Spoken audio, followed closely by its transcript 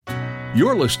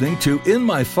You're listening to In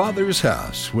My Father's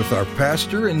House with our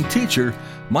pastor and teacher,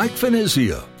 Mike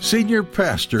Finizio, senior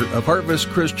pastor of Harvest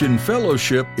Christian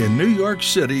Fellowship in New York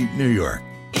City, New York.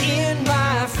 In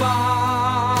my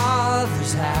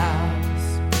Father's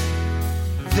house,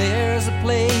 there's a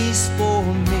place for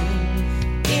me.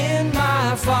 In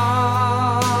my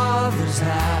Father's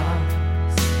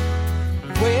house,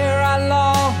 where I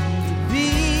long to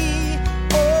be.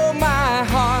 Oh, my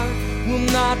heart will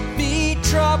not be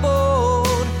troubled.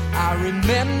 I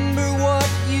remember what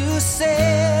you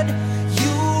said.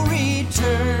 You'll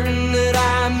return that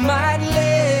I might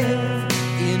live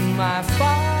in my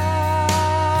Father's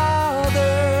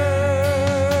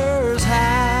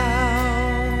house.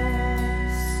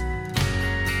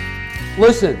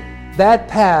 Listen, that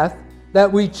path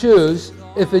that we choose,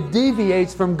 if it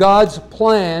deviates from God's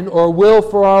plan or will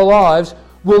for our lives,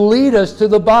 will lead us to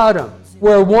the bottom,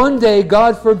 where one day,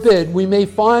 God forbid, we may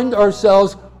find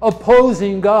ourselves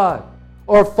opposing God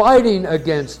or fighting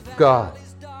against God.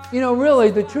 You know,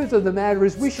 really, the truth of the matter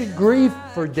is we should grieve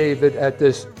for David at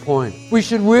this point. We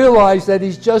should realize that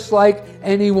he's just like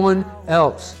anyone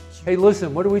else. Hey,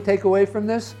 listen, what do we take away from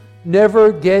this?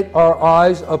 Never get our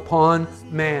eyes upon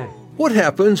man. What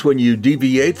happens when you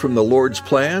deviate from the Lord's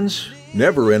plans?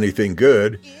 Never anything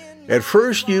good. At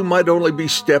first, you might only be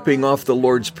stepping off the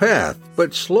Lord's path,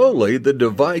 but slowly the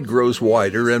divide grows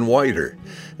wider and wider,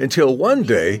 until one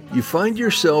day you find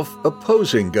yourself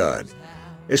opposing God.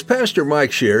 As Pastor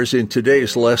Mike shares in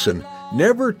today's lesson,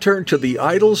 never turn to the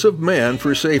idols of man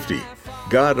for safety.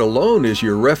 God alone is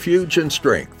your refuge and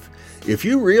strength. If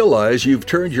you realize you've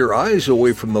turned your eyes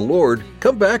away from the Lord,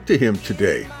 come back to Him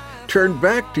today. Turn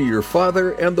back to your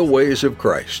Father and the ways of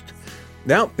Christ.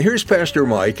 Now, here's Pastor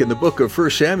Mike in the book of 1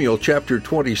 Samuel chapter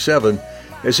 27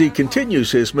 as he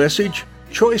continues his message,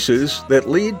 Choices That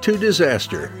Lead to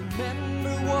Disaster.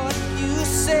 Remember what you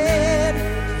said.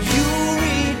 You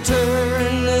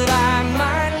return that I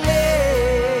might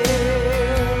live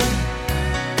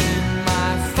in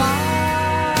my Father's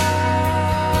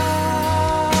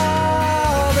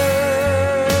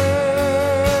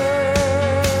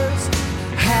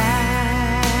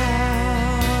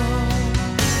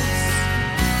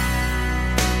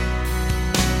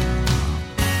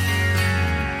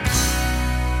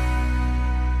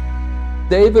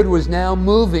David was now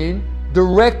moving,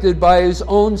 directed by his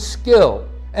own skill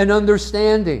and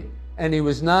understanding, and he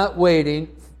was not waiting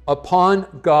upon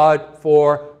God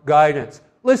for guidance.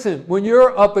 Listen, when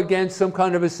you're up against some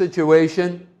kind of a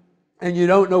situation and you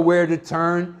don't know where to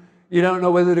turn, you don't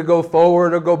know whether to go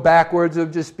forward or go backwards or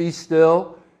just be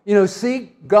still,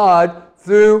 seek God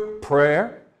through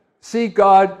prayer, seek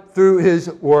God through His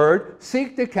Word,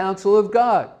 seek the counsel of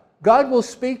God. God will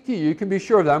speak to you. You can be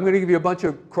sure of that. I'm going to give you a bunch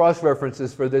of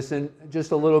cross-references for this in just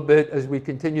a little bit as we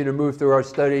continue to move through our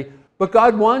study. But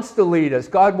God wants to lead us.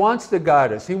 God wants to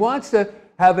guide us. He wants to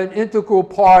have an integral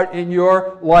part in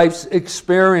your life's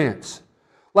experience.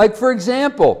 Like, for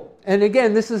example, and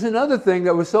again, this is another thing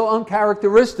that was so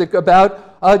uncharacteristic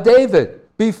about David.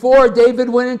 Before David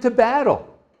went into battle,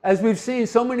 as we've seen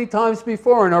so many times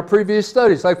before in our previous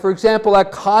studies, like, for example,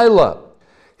 at Keilah,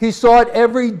 he sought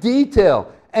every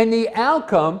detail and the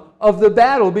outcome of the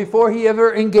battle before he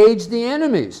ever engaged the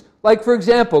enemies. Like, for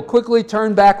example, quickly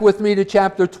turn back with me to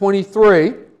chapter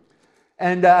 23.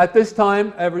 And at this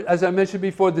time, as I mentioned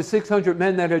before, the 600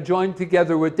 men that had joined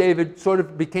together with David sort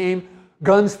of became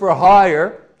guns for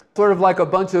hire, sort of like a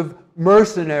bunch of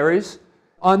mercenaries.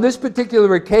 On this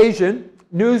particular occasion,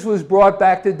 news was brought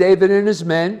back to David and his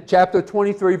men, chapter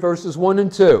 23, verses 1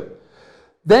 and 2.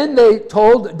 Then they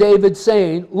told David,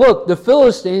 saying, "Look, the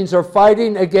Philistines are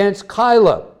fighting against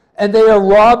Keilah, and they are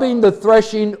robbing the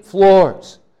threshing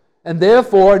floors." And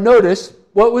therefore, notice,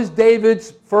 what was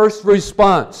David's first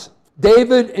response?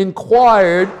 David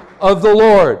inquired of the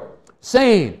Lord,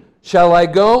 saying, "Shall I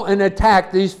go and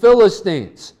attack these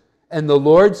Philistines?" And the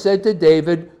Lord said to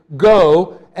David,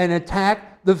 "Go and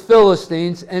attack the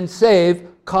Philistines and save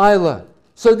Keilah."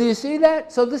 So do you see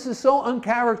that? So this is so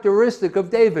uncharacteristic of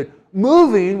David,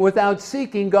 moving without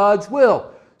seeking God's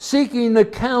will, seeking the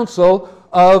counsel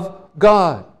of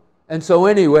God. And so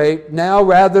anyway, now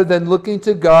rather than looking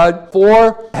to God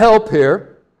for help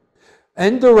here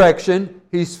and direction,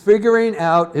 he's figuring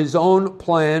out his own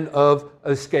plan of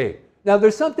escape. Now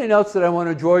there's something else that I want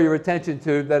to draw your attention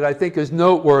to that I think is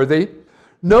noteworthy.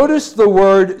 Notice the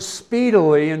word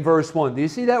speedily in verse 1. Do you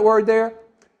see that word there?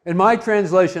 In my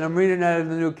translation, I'm reading out of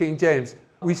the New King James,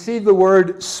 we see the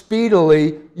word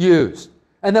speedily used.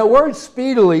 And that word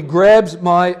speedily grabs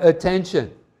my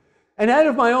attention. And out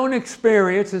of my own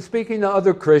experience and speaking to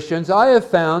other Christians, I have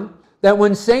found that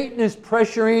when Satan is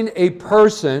pressuring a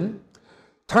person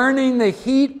turning the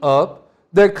heat up,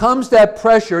 there comes that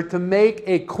pressure to make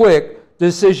a quick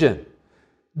decision.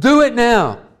 Do it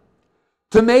now.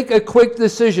 To make a quick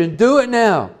decision, do it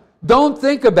now. Don't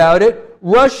think about it.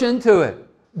 Rush into it.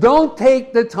 Don't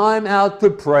take the time out to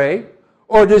pray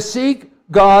or to seek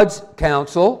God's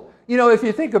counsel. You know, if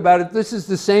you think about it, this is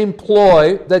the same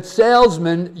ploy that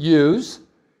salesmen use.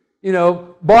 You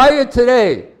know, buy it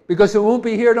today because it won't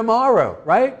be here tomorrow,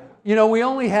 right? You know, we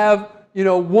only have,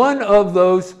 one of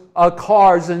those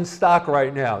cars in stock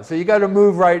right now. So you got to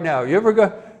move right now. You ever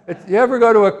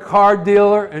go to a car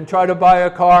dealer and try to buy a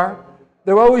car?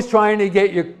 They're always trying to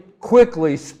get you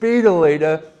quickly, speedily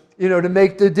to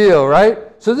make the deal, right?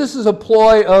 So this is a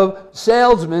ploy of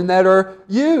salesmen that are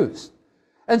used.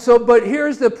 And so, but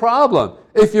here's the problem.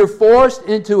 If you're forced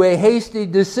into a hasty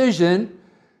decision,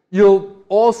 you'll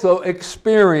also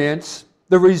experience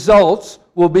the results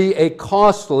will be a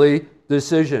costly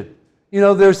decision. You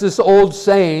know, there's this old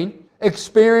saying,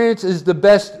 experience is the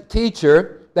best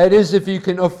teacher. That is, if you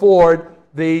can afford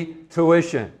the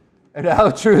tuition. And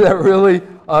how true that really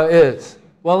is.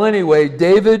 Well, anyway,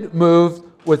 David moved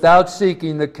without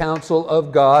seeking the counsel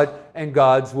of God and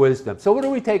God's wisdom. So what do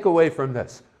we take away from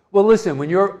this? Well, listen, when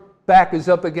your back is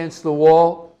up against the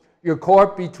wall, you're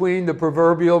caught between the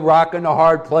proverbial rock and a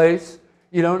hard place,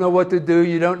 you don't know what to do,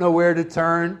 you don't know where to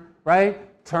turn,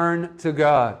 right? Turn to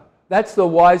God. That's the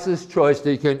wisest choice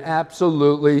that you can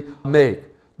absolutely make.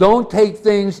 Don't take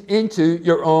things into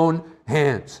your own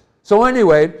hands. So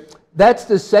anyway, that's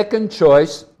the second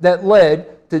choice that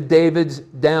led to David's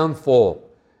downfall.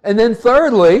 And then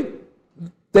thirdly,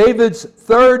 David's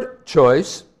third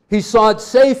choice, he sought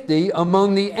safety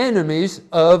among the enemies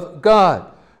of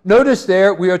God. Notice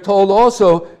there, we are told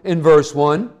also in verse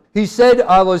 1, he said,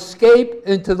 I'll escape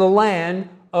into the land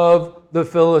of the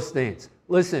Philistines.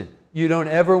 Listen, you don't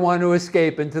ever want to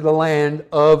escape into the land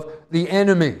of the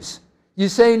enemies. You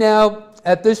say now,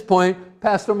 at this point,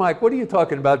 Pastor Mike, what are you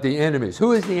talking about, the enemies?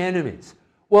 Who is the enemies?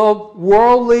 Well,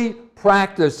 worldly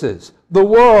practices, the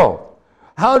world.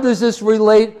 How does this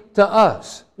relate to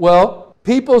us? Well,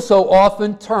 people so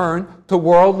often turn to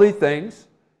worldly things,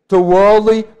 to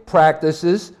worldly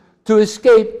practices, to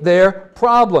escape their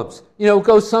problems. You know, it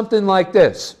goes something like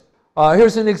this.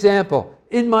 Here's an example.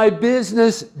 In my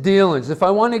business dealings, if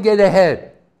I want to get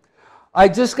ahead, I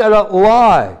just got to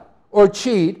lie or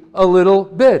cheat a little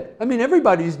bit. I mean,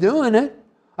 everybody's doing it.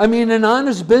 I mean, an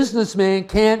honest businessman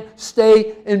can't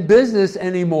stay in business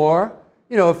anymore,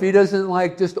 if he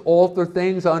doesn't just alter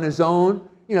things on his own,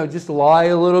 just lie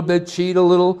a little bit, cheat a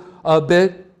little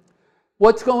bit.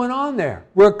 What's going on there?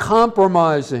 We're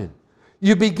compromising.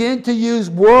 You begin to use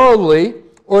worldly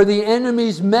or the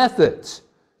enemy's methods.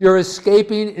 You're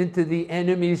escaping into the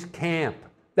enemy's camp.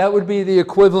 That would be the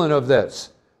equivalent of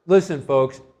this. Listen,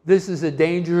 folks, this is a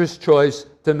dangerous choice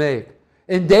to make.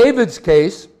 In David's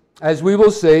case, as we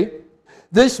will see,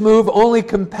 this move only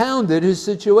compounded his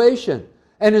situation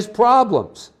and his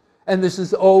problems. And this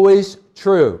is always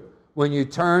true when you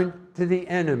turn to the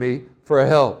enemy for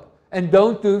help. And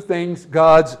don't do things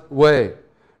God's way.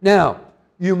 Now,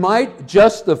 you might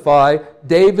justify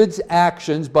David's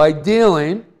actions by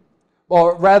dealing,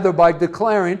 or rather by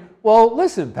declaring, well,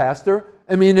 listen, Pastor,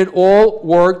 it all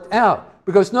worked out.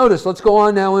 Because notice, let's go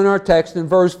on now in our text. In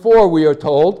verse 4, we are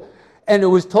told, and it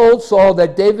was told Saul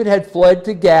that David had fled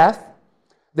to Gath,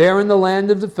 there in the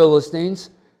land of the Philistines,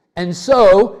 and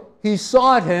so he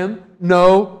sought him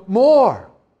no more.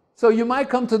 So you might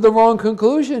come to the wrong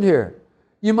conclusion here.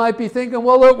 You might be thinking,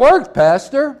 well, it worked,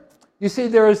 Pastor. You see,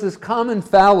 there is this common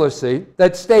fallacy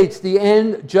that states the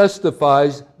end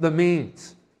justifies the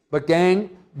means. But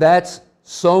gang, that's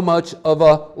so much of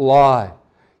a lie.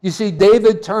 You see,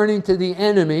 David turning to the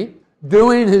enemy,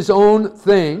 doing his own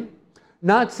thing,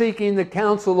 not seeking the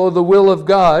counsel or the will of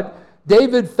God,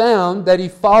 David found that he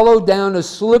followed down a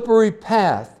slippery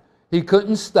path he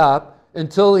couldn't stop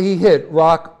until he hit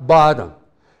rock bottom.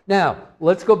 Now,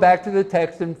 let's go back to the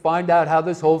text and find out how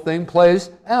this whole thing plays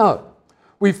out.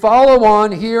 We follow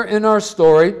on here in our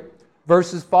story,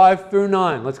 verses 5 through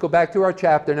 9. Let's go back to our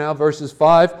chapter now, verses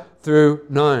 5 through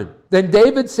 9. Then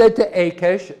David said to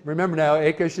Achish, remember now,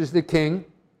 Achish is the king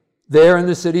there in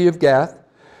the city of Gath,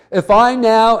 if I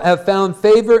now have found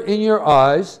favor in your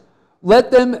eyes,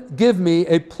 let them give me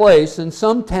a place in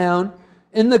some town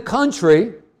in the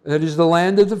country, that is the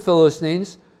land of the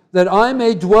Philistines, that I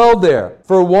may dwell there.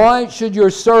 For why should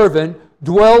your servant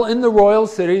dwell in the royal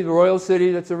city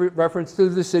that's a reference to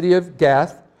the city of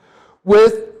Gath,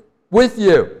 with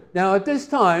you? Now at this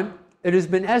time, it has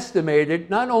been estimated,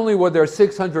 not only were there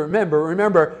 600 men, but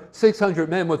remember, 600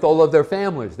 men with all of their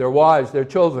families, their wives, their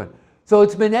children. So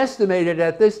it's been estimated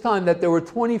at this time that there were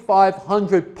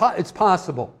 2,500, it's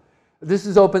possible. This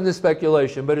is open to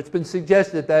speculation, but it's been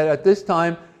suggested that at this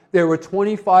time there were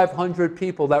 2,500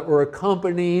 people that were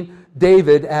accompanying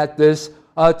David at this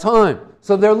time.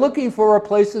 So they're looking for a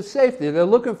place of safety. They're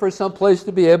looking for some place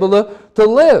to be able to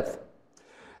live.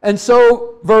 And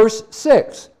so, verse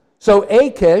 6, so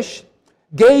Achish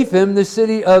gave him the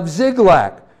city of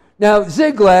Ziklag. Now,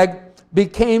 Ziklag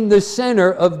became the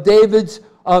center of David's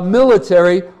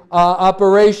military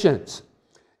operations.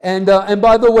 And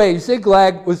by the way,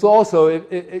 Ziklag was also,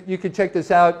 you can check this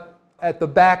out at the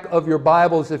back of your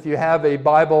Bibles if you have a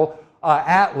Bible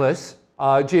atlas,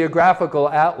 geographical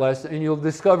atlas, and you'll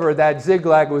discover that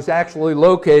Ziklag was actually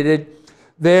located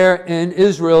there in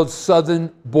Israel's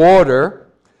southern border.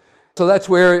 So that's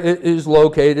where it is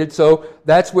located. So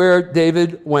that's where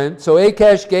David went. So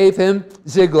Achish gave him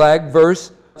Ziklag,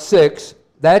 verse 6,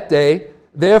 that day.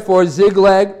 Therefore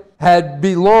Ziklag had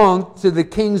belonged to the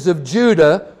kings of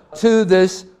Judah to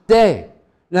this day.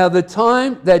 Now the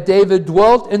time that David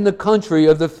dwelt in the country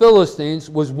of the Philistines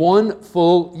was 1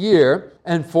 full year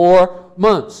and 4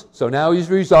 months. So now he's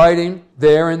residing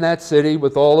there in that city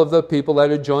with all of the people that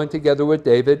had joined together with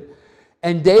David.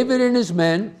 And David and his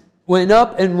men went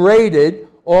up and raided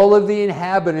all of the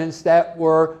inhabitants that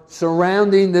were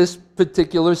surrounding this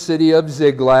particular city of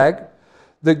Ziklag,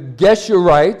 the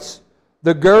Geshurites,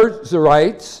 the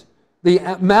Gerzerites, the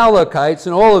Amalekites,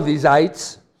 and all of these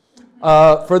ites.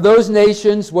 For those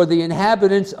nations were the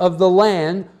inhabitants of the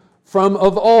land from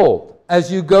of old,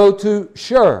 as you go to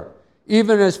Shur,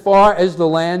 even as far as the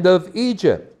land of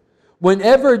Egypt.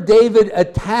 Whenever David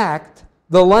attacked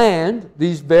the land,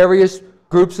 these various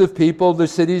groups of people, the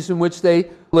cities in which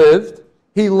they lived,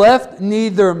 he left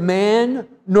neither man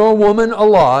nor woman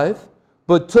alive,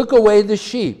 but took away the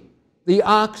sheep, the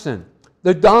oxen,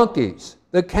 the donkeys,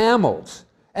 the camels,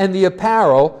 and the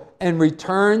apparel, and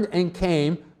returned and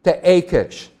came to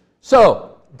Achish.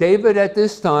 So, David at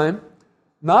this time,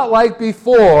 not like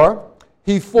before,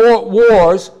 he fought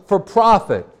wars for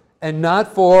profit and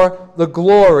not for the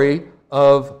glory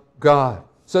of God.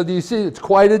 So do you see, it's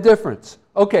quite a difference.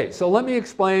 Okay, so let me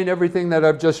explain everything that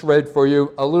I've just read for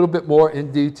you a little bit more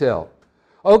in detail.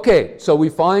 Okay, so we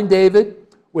find David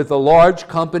with a large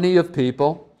company of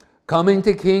people coming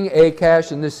to King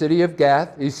Achish in the city of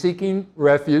Gath. He's seeking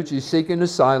refuge, he's seeking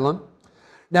asylum.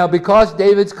 Now, because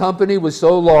David's company was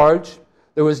so large,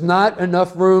 there was not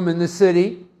enough room in the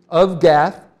city of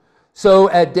Gath. So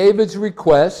at David's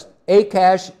request,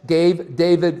 Achish gave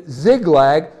David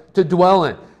Ziklag to dwell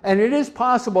in. And it is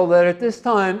possible that at this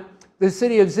time, the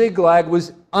city of Ziklag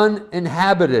was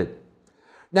uninhabited.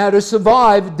 Now, to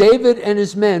survive, David and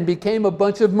his men became a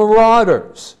bunch of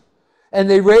marauders, and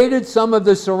they raided some of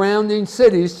the surrounding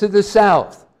cities to the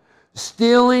south,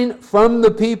 stealing from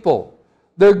the people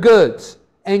their goods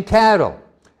and cattle.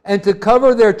 And to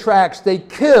cover their tracks, they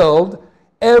killed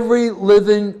every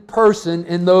living person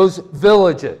in those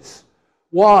villages.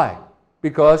 Why?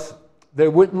 Because they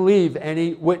wouldn't leave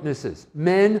any witnesses,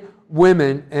 men,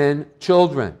 women, and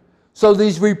children. So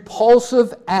these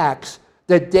repulsive acts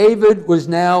that David was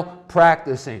now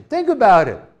practicing. Think about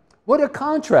it. What a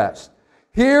contrast.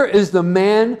 Here is the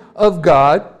man of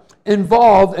God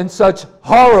involved in such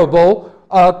horrible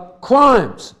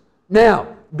crimes. Now,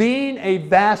 being a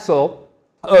vassal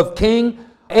of King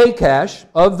Achish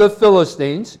of the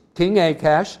Philistines, King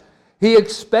Achish, he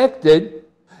expected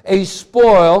a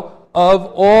spoil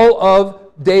of all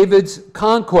of David's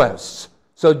conquests.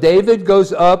 So David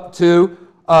goes up to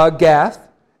Gath,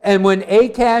 and when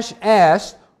Achish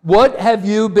asked, "What have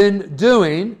you been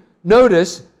doing?"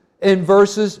 Notice in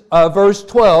verse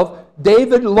 12,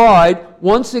 David lied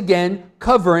once again,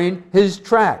 covering his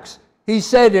tracks. He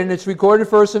said, and it's recorded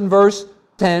first in verse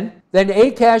 10, then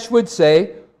Achish would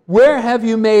say, "Where have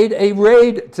you made a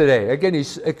raid today?" Again,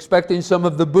 he's expecting some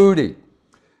of the booty.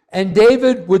 And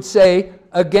David would say,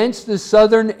 "Against the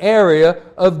southern area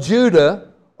of Judah,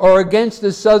 or against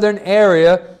the southern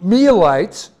area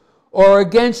Mealites, or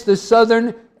against the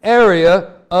southern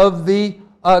area of the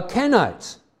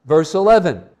Kenites." Verse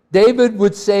 11. David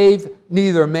would save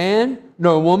neither man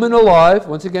nor woman alive,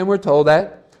 once again we're told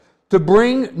that, to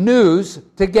bring news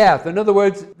to Gath. In other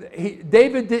words,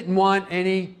 David didn't want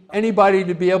anybody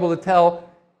to be able to tell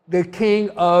the king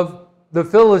of the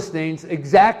Philistines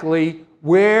exactly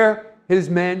where his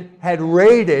men had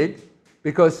raided,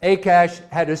 because Achish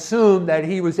had assumed that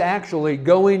he was actually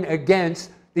going against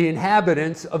the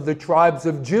inhabitants of the tribes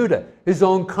of Judah, his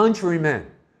own countrymen.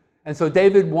 And so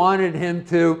David wanted him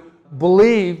to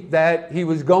believe that he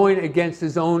was going against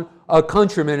his own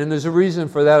countrymen, and there's a reason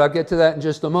for that. I'll get to that in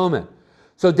just a moment.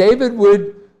 So David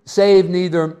would save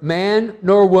neither man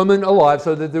nor woman alive,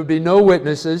 so that there would be no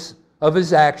witnesses of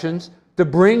his actions, to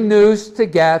bring news to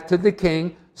Gath to the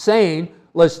king, saying,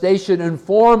 lest they should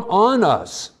inform on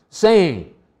us,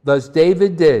 saying, thus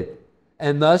David did,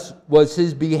 and thus was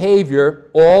his behavior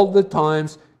all the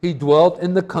times he dwelt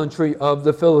in the country of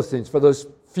the Philistines, for those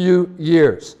few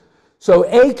years. So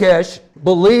Achish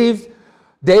believed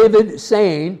David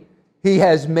saying, he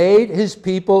has made his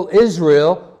people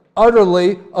Israel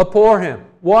utterly abhor him.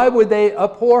 Why would they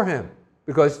abhor him?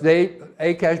 Because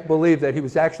Achish believed that he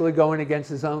was actually going against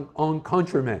his own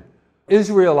countrymen,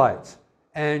 Israelites,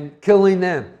 and killing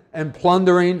them and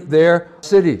plundering their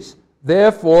cities.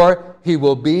 Therefore, he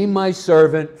will be my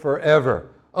servant forever.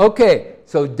 Okay,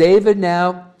 so David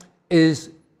now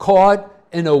is caught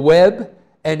in a web,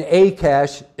 and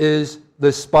Achish is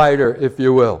the spider, if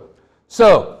you will.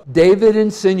 So, David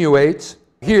insinuates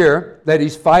here that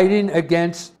he's fighting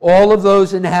against all of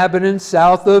those inhabitants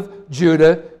south of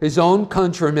Judah, his own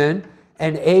countrymen,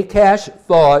 and Achish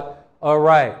thought, all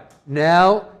right,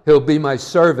 now he'll be my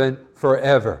servant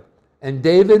forever. And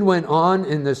David went on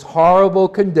in this horrible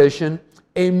condition,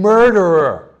 a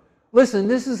murderer. Listen,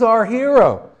 this is our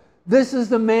hero. This is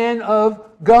the man of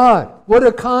God. What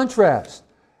a contrast.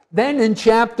 Then in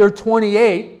chapter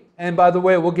 28, and by the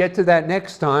way, we'll get to that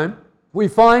next time, we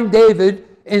find David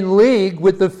in league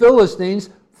with the Philistines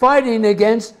fighting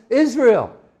against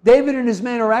Israel. David and his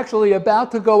men are actually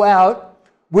about to go out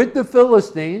with the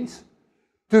Philistines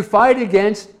to fight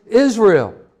against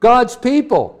Israel, God's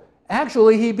people.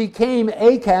 Actually, he became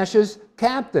Achish's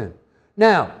captain.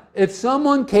 Now, if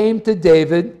someone came to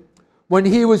David when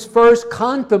he was first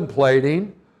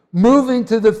contemplating moving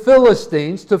to the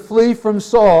Philistines to flee from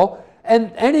Saul,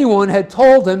 and anyone had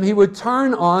told him he would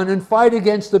turn on and fight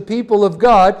against the people of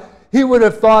God, he would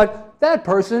have thought, that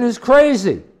person is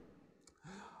crazy.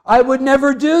 I would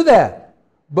never do that.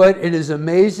 But it is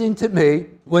amazing to me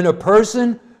when a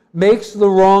person makes the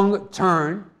wrong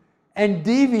turn and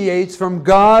deviates from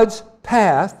God's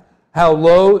path, how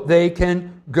low they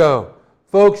can go.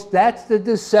 Folks, that's the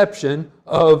deception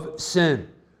of sin.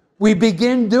 We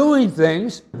begin doing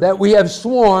things that we have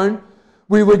sworn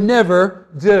we would never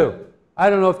do. I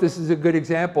don't know if this is a good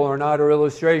example or not, or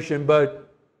illustration,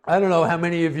 but I don't know how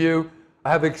many of you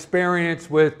have experience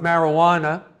with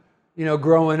marijuana. You know,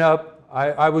 growing up,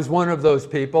 I was one of those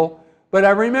people. But I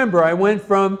remember I went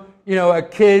from, a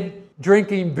kid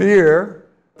drinking beer,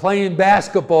 playing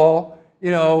basketball,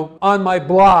 on my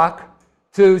block,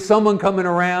 to someone coming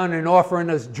around and offering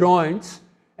us joints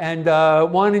and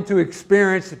wanting to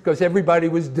experience it because everybody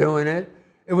was doing it.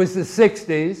 It was the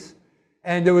 60s,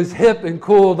 and it was hip and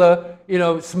cool to,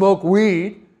 smoke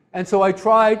weed. And so I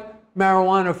tried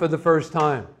marijuana for the first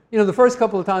time. The first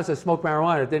couple of times I smoked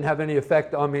marijuana, it didn't have any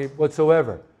effect on me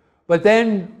whatsoever. But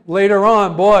then later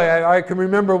on, boy, I can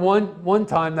remember one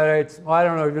time that I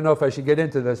don't even know if I should get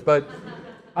into this, but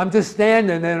I'm just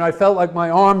standing and I felt like my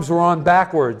arms were on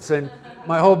backwards and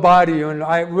my whole body, and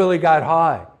I really got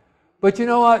high. But you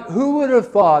know what? Who would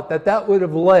have thought that would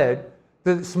have led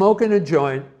to smoking a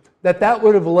joint, that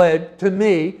would have led to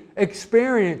me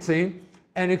experiencing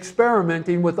and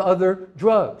experimenting with other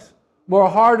drugs, more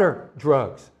harder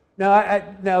drugs.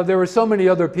 Now there were so many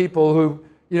other people who,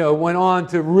 went on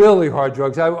to really hard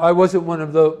drugs. I wasn't one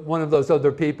of those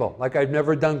other people. Like, I'd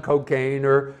never done cocaine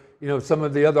or, some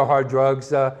of the other hard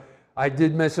drugs. I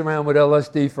did mess around with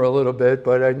LSD for a little bit,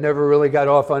 but I never really got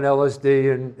off on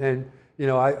LSD, and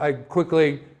I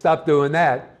quickly stopped doing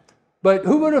that. But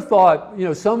who would have thought,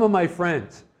 some of my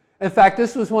friends. In fact,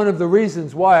 this was one of the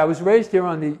reasons why I was raised here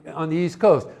on the East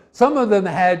Coast. Some of them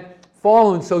had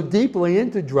fallen so deeply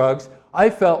into drugs, I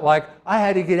felt like I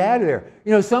had to get out of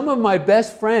there. Some of my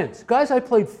best friends, guys I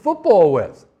played football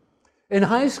with in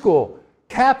high school,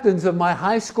 captains of my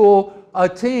high school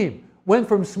team, went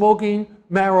from smoking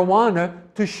marijuana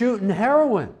to shooting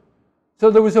heroin. So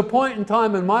there was a point in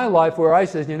time in my life where I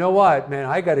said, you know what, man,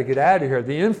 I got to get out of here.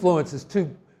 The influence is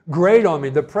too great on me,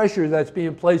 the pressure that's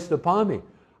being placed upon me.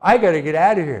 I got to get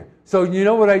out of here. So you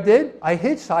know what I did? I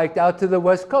hitchhiked out to the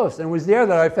West Coast, and it was there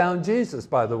that I found Jesus,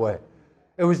 by the way.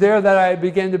 It was there that I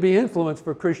began to be influenced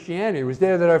for Christianity. It was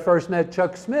there that I first met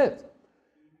Chuck Smith.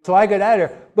 So I got out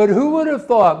of here. But who would have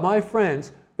thought, my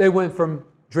friends, they went from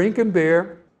drinking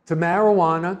beer to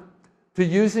marijuana to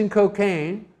using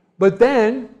cocaine, but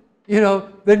then,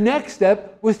 the next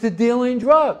step was to dealing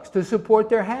drugs to support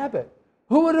their habit.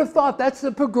 Who would have thought? That's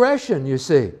the progression, you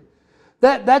see.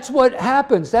 That's what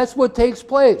happens. That's what takes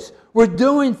place. We're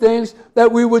doing things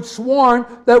that we would sworn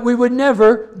that we would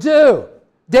never do.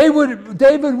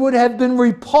 David would have been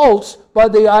repulsed by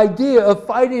the idea of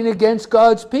fighting against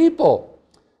God's people.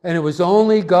 And it was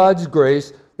only God's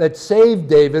grace that saved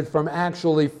David from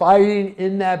actually fighting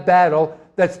in that battle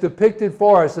that's depicted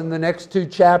for us in the next 2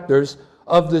 chapters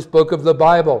of this book of the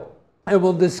Bible. And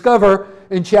we'll discover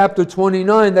in chapter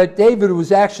 29 that David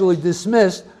was actually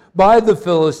dismissed by the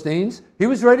Philistines. He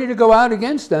was ready to go out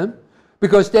against them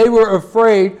because they were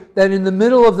afraid that in the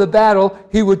middle of the battle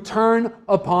he would turn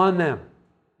upon them.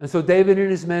 And so David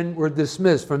and his men were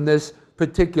dismissed from this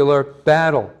particular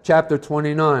battle. Chapter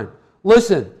 29.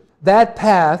 Listen, that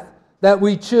path that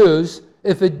we choose,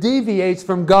 if it deviates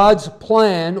from God's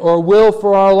plan or will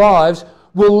for our lives,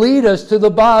 will lead us to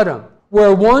the bottom,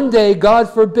 where one day, God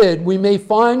forbid, we may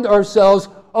find ourselves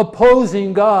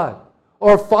opposing God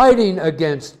or fighting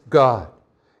against God.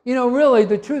 You know, really,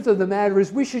 the truth of the matter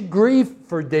is we should grieve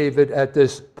for David at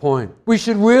this point. We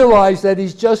should realize that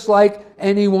he's just like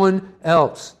anyone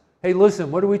else. Hey, listen,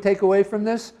 what do we take away from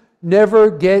this? Never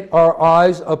get our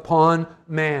eyes upon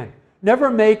man.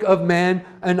 Never make of man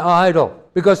an idol,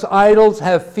 because idols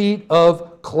have feet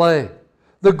of clay.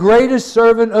 The greatest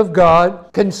servant of God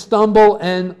can stumble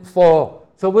and fall.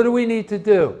 So what do we need to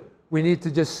do? We need to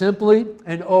just simply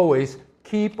and always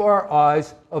keep our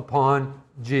eyes upon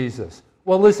Jesus.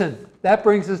 Well, listen, that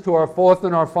brings us to our fourth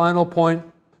and our final point.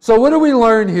 So what do we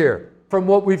learn here from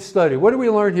what we've studied? What do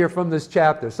we learn here from this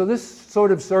chapter? So this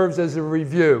sort of serves as a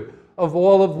review of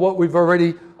all of what we've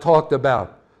already talked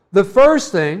about. The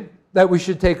first thing that we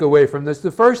should take away from this, the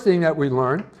first thing that we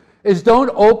learn, is don't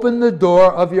open the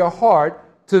door of your heart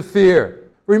to fear.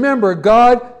 Remember,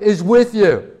 God is with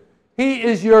you. He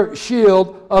is your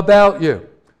shield about you.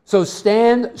 So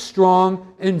stand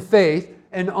strong in faith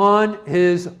and on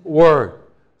His Word.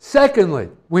 Secondly,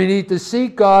 we need to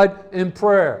seek God in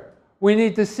prayer. We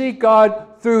need to seek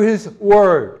God through His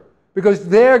Word, because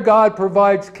there God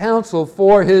provides counsel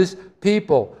for His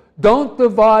people. Don't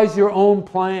devise your own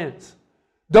plans.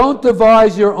 Don't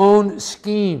devise your own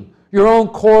scheme, your own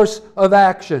course of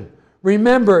action.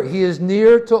 Remember, He is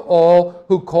near to all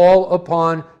who call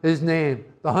upon His name.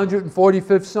 The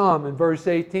 145th Psalm in verse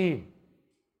 18.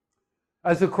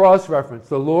 As a cross-reference,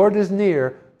 the Lord is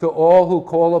near to all who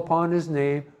call upon His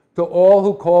name, to all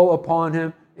who call upon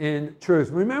Him in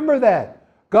truth. Remember that.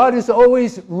 God is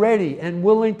always ready and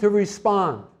willing to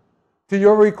respond to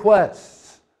your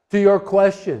requests, to your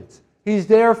questions. He's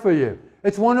there for you.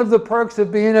 It's one of the perks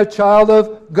of being a child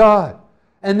of God.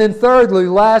 And then thirdly,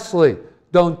 lastly,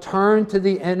 don't turn to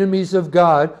the enemies of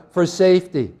God for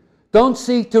safety. Don't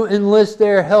seek to enlist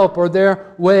their help or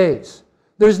their ways.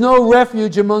 There's no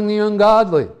refuge among the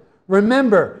ungodly.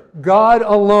 Remember, God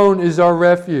alone is our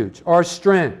refuge, our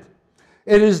strength.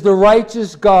 It is the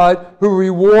righteous God who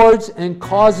rewards and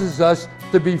causes us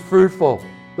to be fruitful.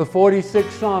 The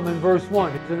 46th Psalm in verse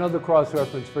 1 is another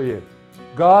cross-reference for you.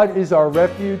 God is our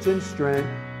refuge and strength,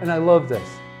 and I love this.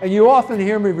 And you often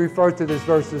hear me refer to this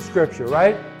verse of Scripture,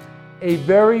 right? A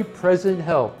very present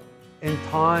help in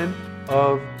time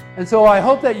of... And so I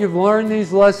hope that you've learned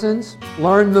these lessons,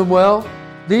 learned them well.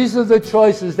 These are the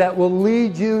choices that will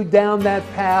lead you down that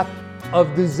path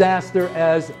of disaster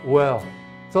as well.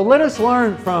 So let us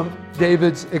learn from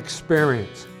David's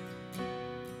experience.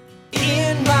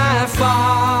 In my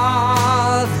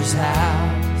Father's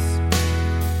house,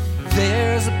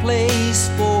 there's a place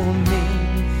for me.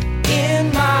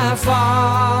 In my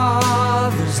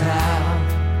Father's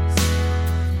house,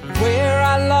 where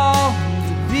I long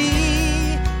to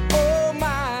be. Oh,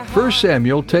 my 1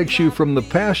 Samuel takes you from the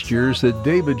pastures that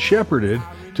David shepherded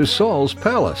to Saul's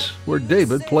palace, where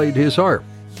David played his harp.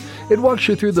 It walks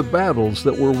you through the battles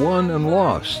that were won and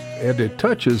lost, and it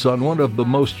touches on one of the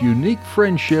most unique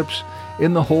friendships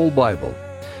in the whole Bible.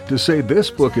 To say this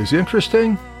book is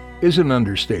interesting is an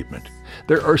understatement.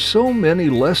 There are so many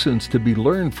lessons to be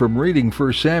learned from reading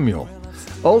 1 Samuel.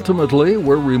 Ultimately,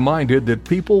 we're reminded that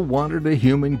people wanted a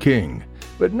human king,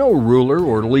 but no ruler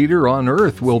or leader on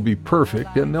earth will be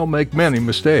perfect, and they'll make many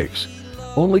mistakes.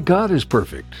 Only God is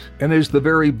perfect and is the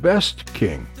very best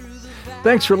king.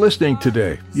 Thanks for listening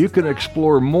today. You can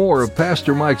explore more of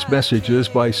Pastor Mike's messages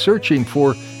by searching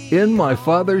for In My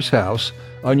Father's House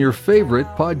on your favorite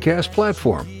podcast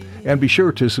platform, and be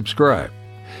sure to subscribe.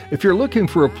 If you're looking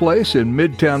for a place in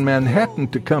Midtown Manhattan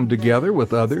to come together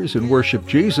with others and worship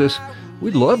Jesus,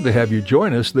 we'd love to have you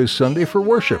join us this Sunday for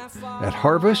worship at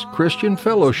Harvest Christian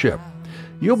Fellowship.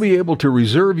 You'll be able to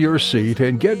reserve your seat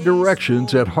and get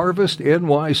directions at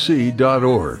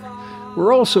harvestnyc.org.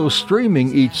 We're also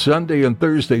streaming each Sunday and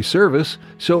Thursday service,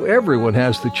 so everyone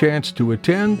has the chance to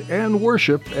attend and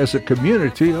worship as a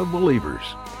community of believers.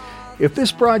 If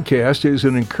this broadcast is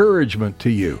an encouragement to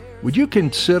you, would you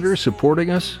consider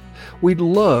supporting us? We'd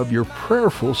love your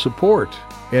prayerful support.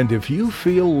 And if you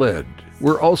feel led,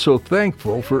 we're also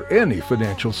thankful for any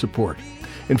financial support.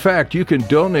 In fact, you can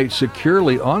donate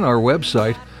securely on our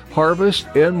website,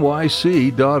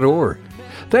 harvestnyc.org.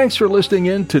 Thanks for listening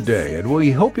in today, and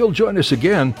we hope you'll join us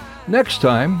again next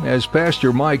time as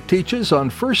Pastor Mike teaches on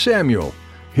 1 Samuel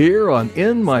here on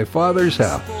In My Father's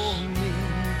House.